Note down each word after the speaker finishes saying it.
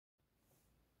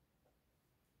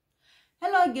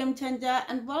Hello game changer,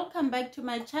 and welcome back to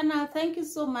my channel. Thank you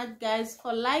so much guys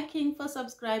for liking, for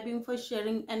subscribing, for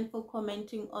sharing, and for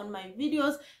commenting on my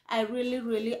videos. I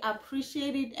really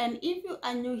appreciate it. And if you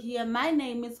are new here, my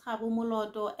name is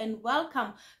Mulodo, and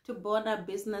welcome to Border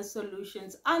Business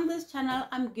Solutions. On this channel,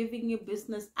 I'm giving you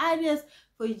business ideas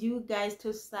for you guys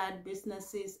to start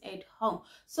businesses at home.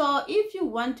 So if you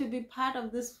want to be part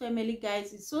of this family,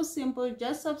 guys, it's so simple.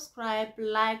 Just subscribe,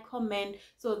 like, comment,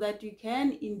 so that you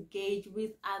can engage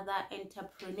with other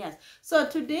entrepreneurs. So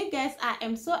today, guys, I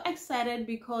am so excited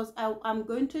because I'm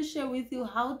going to share with you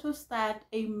how to start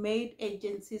a maid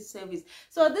agency service.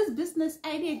 So this business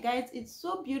idea, guys, it's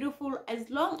so beautiful. As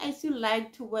long as you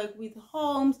like to work with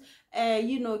homes,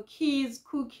 kids,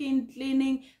 cooking,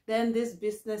 cleaning, then this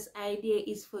business idea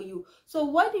is for you. So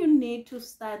what do you need to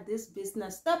start this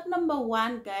business? Step number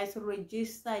one, guys,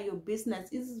 register your business.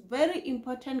 It's very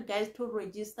important, guys, to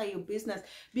register your business,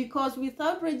 because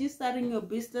without registering your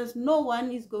business, no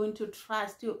one is going to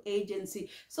trust your agency.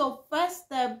 So first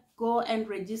step, go and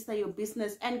register your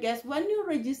business. And guys, when you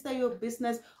register your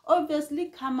business, obviously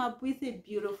come up with a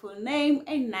beautiful name,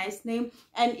 a nice name.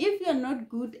 And if you're not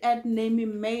good at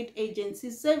naming Maid Agency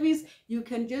Service, you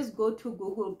can just go to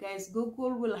Google, guys.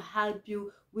 Google will help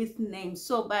you with names.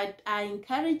 So but I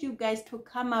encourage you guys to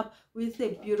come up with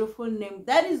a beautiful name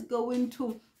that is going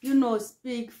to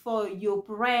speak for your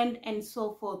brand and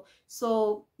so forth.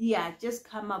 So yeah, just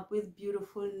come up with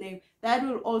beautiful name that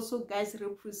will also, guys,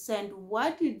 represent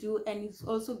what you do, and it's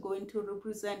also going to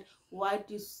represent what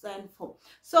you stand for.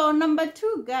 So number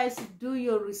two, guys, do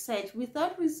your research.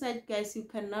 Without research, guys, you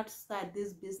cannot start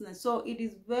this business. So it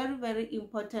is very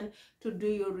important to do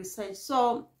your research.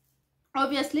 So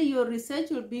obviously, your research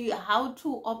will be how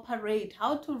to operate,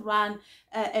 how to run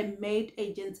a maid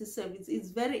agency service.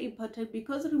 It's very important,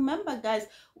 because remember, guys,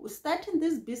 starting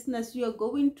this business, you're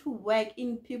going to work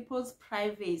in people's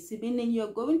privacy, meaning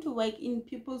you're going to work in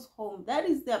people's home. That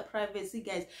is their privacy,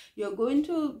 guys. You're going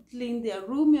to clean their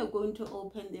room, you're going to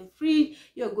open their fridge,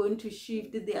 you're going to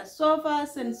shift their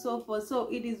sofas and so forth. So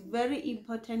it is very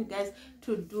important, guys,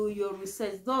 to do your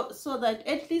research, so that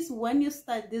at least when you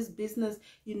start this business,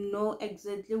 you know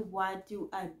exactly what you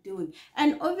are doing.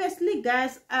 And obviously,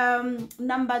 guys,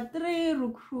 number three,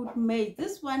 recruit maids.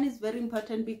 This one is very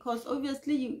important, because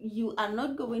obviously you are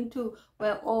not going to,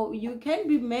 or you can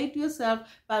be maid yourself,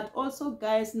 but also,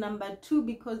 guys, number two,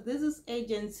 because this is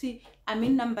agency,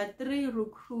 number three,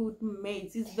 recruit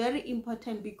maids. It's very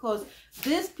important, because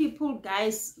these people,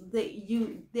 guys,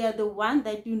 they are the one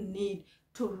that you need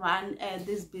to run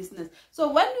this business.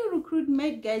 So when you recruit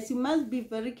maid, guys, you must be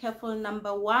very careful.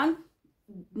 Number one,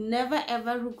 never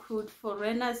ever recruit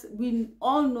foreigners. We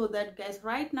all know that, guys,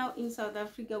 right now in South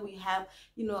Africa, we have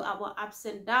our ups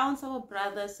and downs, our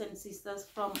brothers and sisters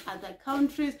from other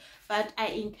countries. But I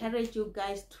encourage you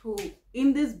guys to,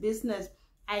 in this business,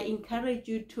 I encourage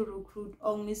you to recruit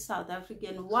only South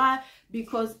African. Why?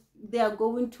 Because they are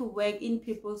going to work in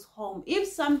people's home. If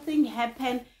something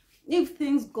happened, if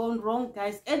things gone wrong,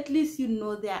 guys, at least you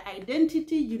know their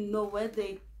identity, you know where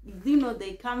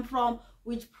they come from,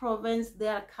 which province,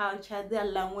 their culture, their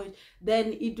language.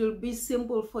 Then it will be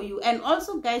simple for you. And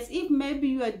also, guys, if maybe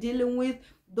you are dealing with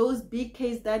those big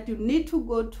cases that you need to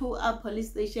go to a police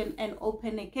station and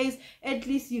open a case, at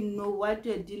least you know what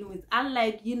you're dealing with.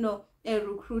 Unlike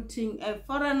recruiting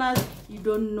foreigners, you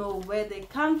don't know where they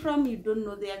come from, you don't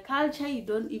know their culture, you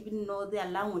don't even know their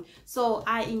language. So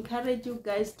I encourage you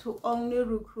guys to only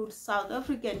recruit South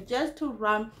African, just to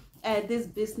run this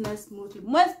business smoothly,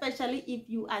 more especially if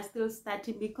you are still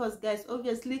starting, because, guys,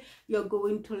 obviously you're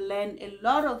going to learn a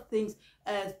lot of things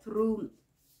through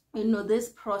this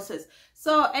process.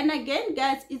 So, and again,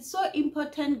 guys, it's so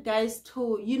important, guys,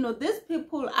 to these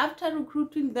people, after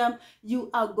recruiting them,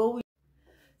 you are going.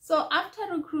 So after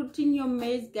recruiting your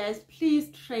maids, guys,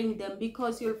 please train them,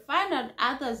 because you'll find out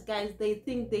others, guys, they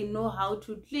think they know how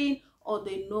to clean, or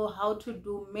they know how to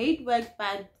do maid work,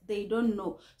 but they don't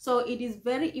know. So it is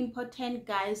very important,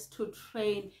 guys, to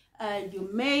train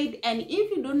your maid. And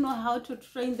if you don't know how to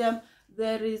train them,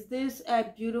 there is this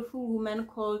beautiful woman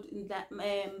called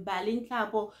Balin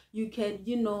Klabo. You can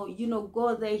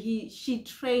go there. She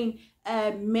trained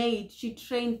maid. She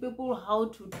trained people how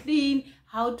to clean,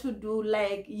 how to do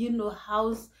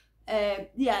house.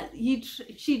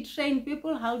 She trained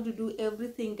people how to do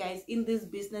everything, guys, in this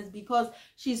business, because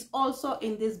she's also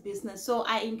in this business. So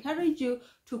I encourage you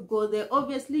to go there.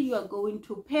 Obviously, you are going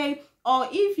to pay, or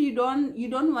if you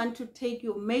don't want to take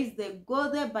your maids there,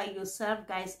 go there by yourself,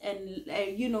 guys, and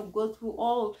go through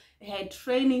all her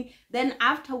training. Then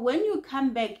after, when you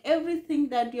come back, everything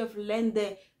that you have learned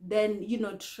there, then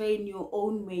train your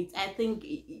own maids. I think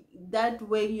that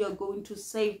way you're going to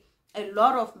save a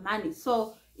lot of money.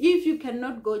 So if you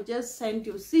cannot go, just send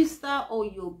your sister or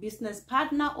your business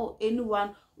partner or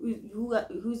anyone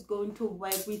who's going to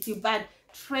work with you. But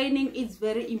training is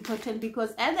very important,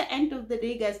 because at the end of the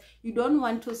day, guys, you don't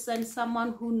want to send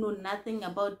someone who know nothing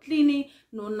about cleaning,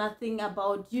 know nothing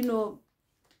about, you know,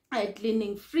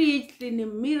 cleaning fridge,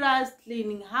 cleaning mirrors,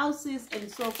 cleaning houses, and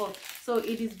so forth. So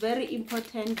it is very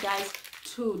important, guys,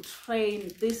 to train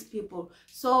these people.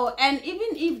 So, and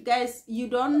even if, guys, you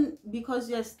don't, because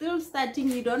you're still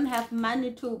starting, you don't have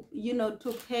money to, you know,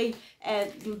 to pay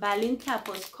Balin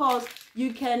Tapo's course,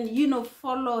 you can, you know,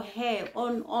 follow her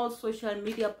on all social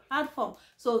media platforms,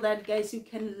 so that, guys, you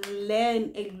can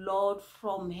learn a lot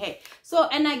from her. So,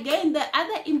 and again, the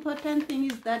other important thing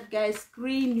is that, guys,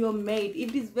 screen your maid.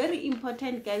 It is very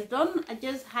important, guys. Don't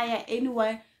just hire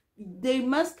anyone. They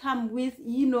must come with,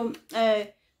 you know,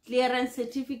 clearance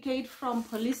certificate from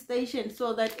police station,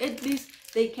 so that at least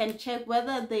they can check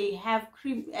whether they have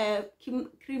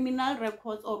criminal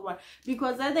records or what.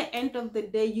 Because at the end of the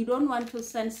day, you don't want to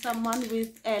send someone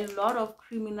with a lot of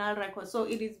criminal records. So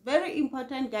it is very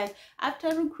important, guys, after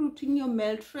recruiting your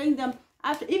male, train them.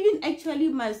 After, even actually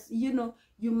must, you know,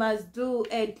 you must do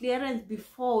a clearance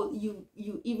before you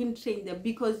even train them,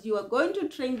 because you are going to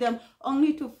train them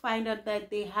only to find out that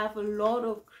they have a lot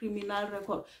of criminal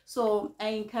record. So I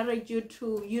encourage you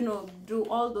to, you know, do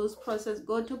all those process,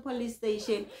 go to police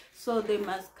station. So they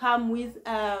must come with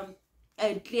a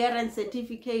clearance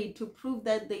certificate to prove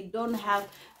that they don't have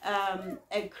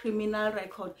a criminal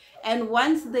record. And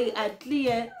once they are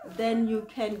clear, then you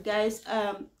can, guys,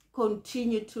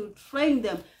 continue to train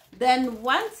them. Then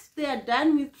once they are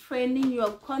done with training, you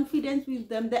are confident with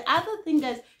them. The other thing,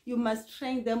 guys, you must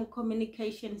train them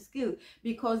communication skill,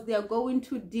 because they are going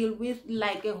to deal with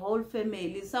like a whole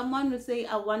family. Someone will say,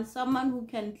 I want someone who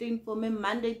can clean for me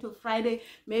Monday to Friday.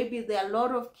 Maybe there are a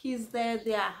lot of kids there,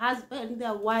 their husband,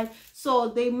 their wife. So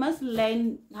they must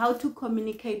learn how to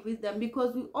communicate with them,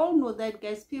 because we all know that,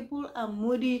 guys, people are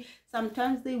moody.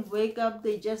 Sometimes they wake up,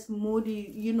 they just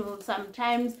moody, you know,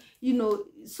 sometimes, you know,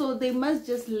 so they must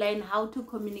just learn how to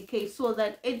communicate, so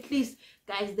that at least,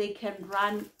 guys, they can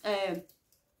run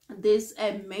this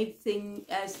maid thing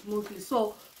smoothly.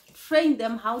 So train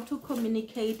them how to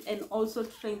communicate, and also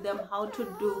train them how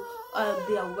to do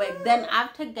their work. Then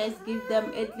after, guys, give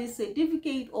them at least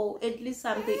certificate or at least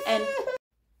something. And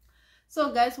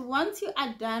so, guys, once you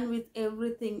are done with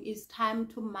everything, it's time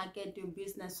to market your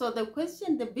business. So the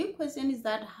big question is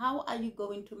that how are you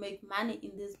going to make money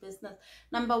in this business?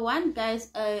 Number one, guys,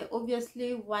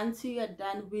 obviously, once you are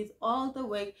done with all the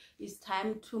work, it's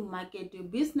time to market your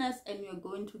business, and you're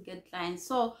going to get clients.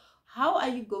 So how are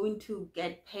you going to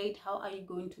get paid? How are you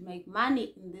going to make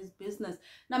money in this business?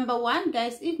 Number one,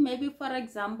 guys, if maybe, for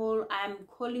example, I'm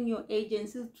calling your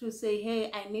agency to say,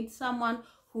 hey, I need someone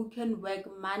who can work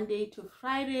Monday to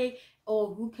Friday,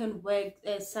 or who can work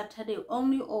Saturday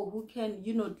only, or who can,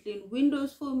 you know, clean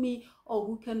windows for me, or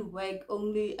who can work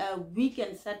only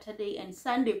weekend, Saturday and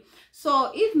Sunday.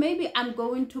 So if maybe I'm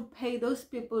going to pay those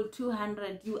people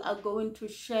 200, you are going to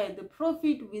share the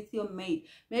profit with your maid.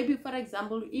 Maybe, for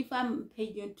example, if I'm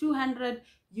paying you 200,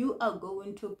 you are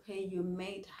going to pay your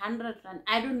maid 100 rand.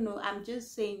 I don't know, I'm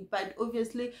just saying, but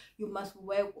obviously you must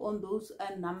work on those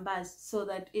numbers, so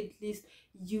that at least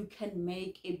you can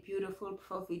make a beautiful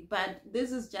profit. But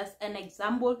this is just an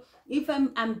example. If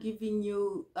I'm giving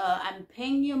you I'm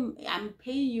paying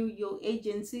you your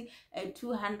agency at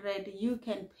 200, you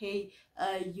can pay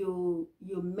your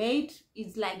maid,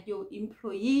 is like your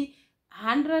employee,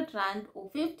 100 rand or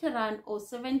 50 rand or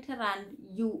 70 rand.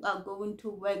 You are going to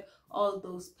work all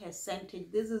those percentage.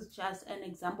 This is just an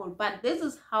example, but this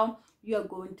is how you are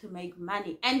going to make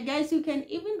money. And guys, you can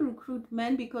even recruit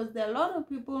men, because there are a lot of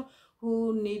people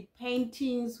who need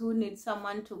paintings, who need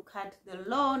someone to cut the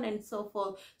lawn and so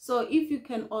forth. So if you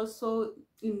can also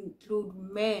include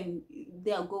men,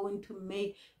 they are going to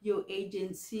make your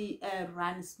agency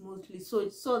run smoothly.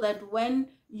 So that when,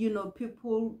 you know,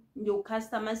 people, your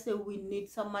customers say, we need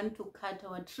someone to cut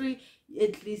our tree,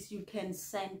 at least you can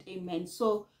send a man.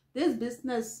 So this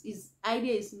business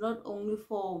idea is not only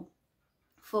for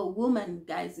women,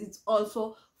 guys, it's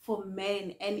also for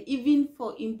men, and even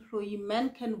for employee.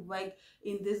 Men can work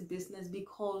in this business,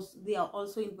 because they are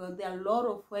also involved. There are a lot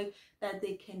of work that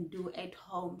they can do at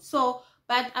home. So,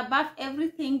 but above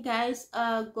everything, guys,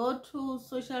 go to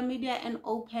social media and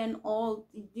open all,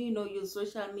 you know, your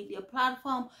social media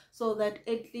platform, so that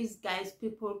at least, guys,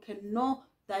 people can know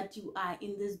that you are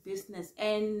in this business.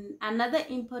 And another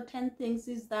important thing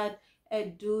is that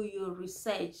do your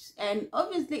research. And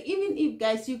obviously, even if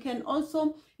guys, you can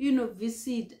also, you know,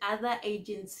 visit other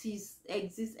agencies, other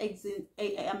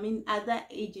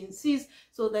agencies,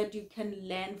 so that you can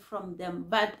learn from them.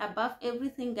 But above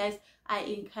everything guys, I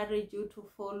encourage you to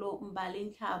follow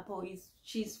Mbalin Kapo.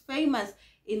 She's famous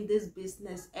in this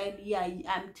business, and yeah,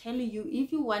 I'm telling you,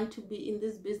 if you want to be in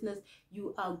this business,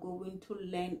 you are going to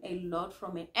learn a lot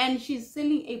from it. And she's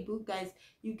selling a book guys.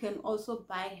 You can also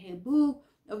buy her book.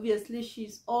 Obviously,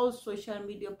 she's all social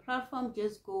media platform.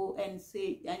 Just go and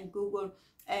say and Google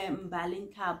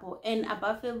Mbalin Kapo. And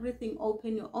above everything,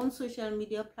 open your own social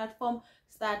media platform,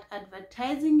 start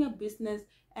advertising your business,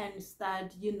 and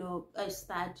start, you know,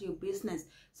 start your business.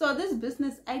 So this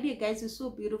business idea guys is so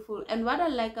beautiful, and what I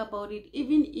like about it,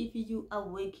 even if you are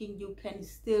working, you can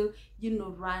still, you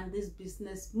know, run this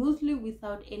business smoothly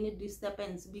without any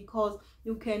disturbance, because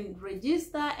you can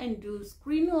register and do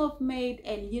screening of Maid,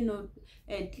 and you know,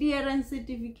 a clearance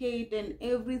certificate and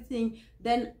everything.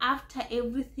 Then after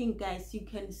everything guys, you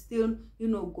can still, you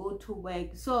know, go to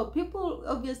work. So people,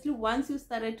 obviously, once you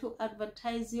started to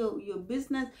advertise your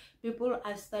business, people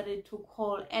are started to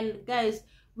call. And guys,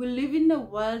 we live in a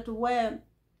world where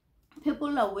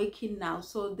people are working now,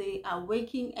 so they are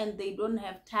working and they don't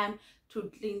have time to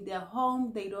clean their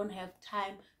home, they don't have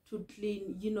time to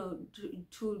clean, you know,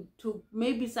 to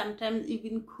maybe sometimes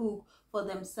even cook for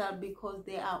themselves, because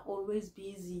they are always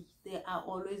busy,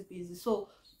 so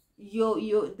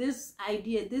this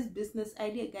business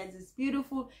idea guys is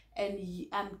beautiful, and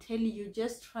I'm telling you,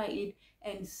 just try it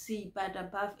and see. But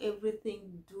above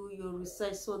everything, do your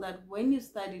research, so that when you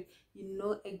start it, you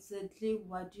know exactly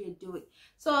what you're doing.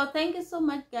 So thank you so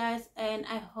much guys, and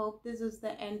I hope this is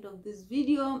the end of this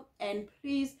video. And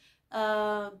please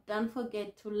don't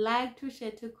forget to like, to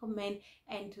share, to comment,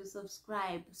 and to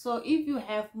subscribe. So if you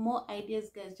have more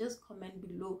ideas guys, just comment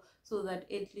below, so that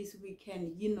at least we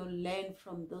can, you know, learn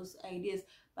from those ideas.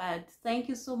 But thank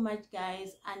you so much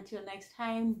guys, until next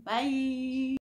time, bye.